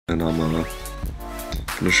and I'm going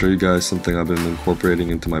to show you guys something I've been incorporating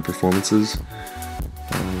into my performances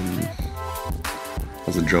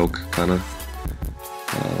as a joke, kind of.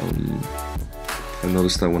 I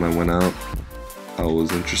noticed that when I went out, I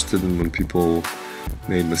was interested in when people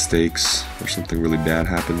made mistakes or something really bad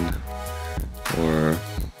happened, or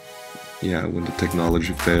yeah, when the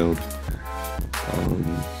technology failed.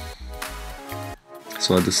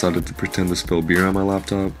 So I decided to pretend to spill beer on my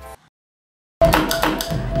laptop.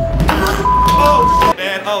 Oh,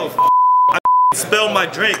 man, oh, I spilled my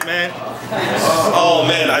drink, man. Oh,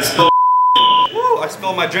 man, I spilled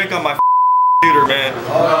my drink on my computer, man.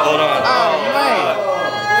 Hold on. Oh, man.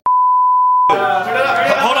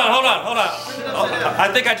 Hold on. Oh,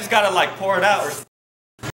 I think I just gotta, like, pour it out.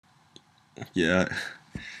 Yeah,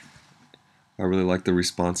 I really like the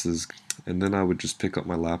responses. And then I would just pick up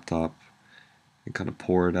my laptop and kind of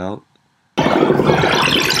pour it out.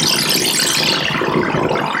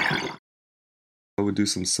 I would do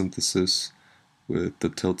some synthesis with the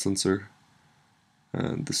tilt sensor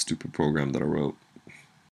and the stupid program that I wrote.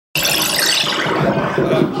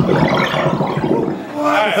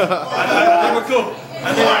 Alright, I think we're cool.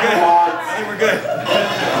 I think we're good.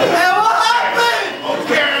 Hey, what happened?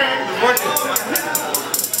 It's working.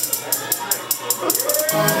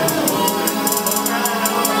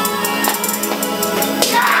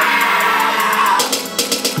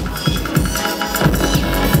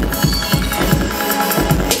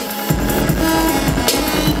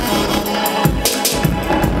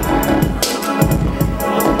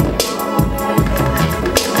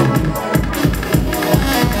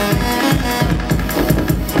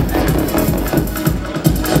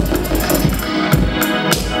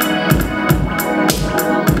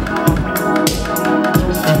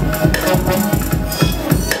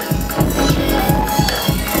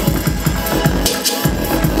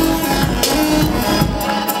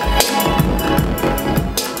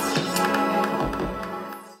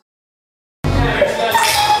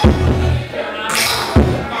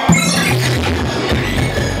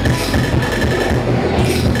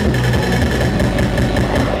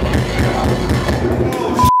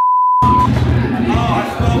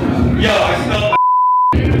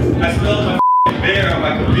 I spilled my beer on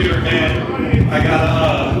my computer, man. I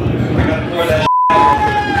gotta pour that.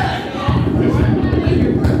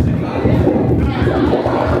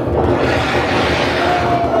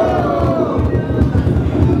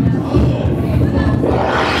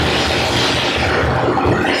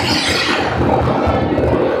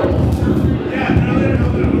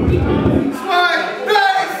 Smart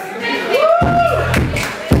face! Woo!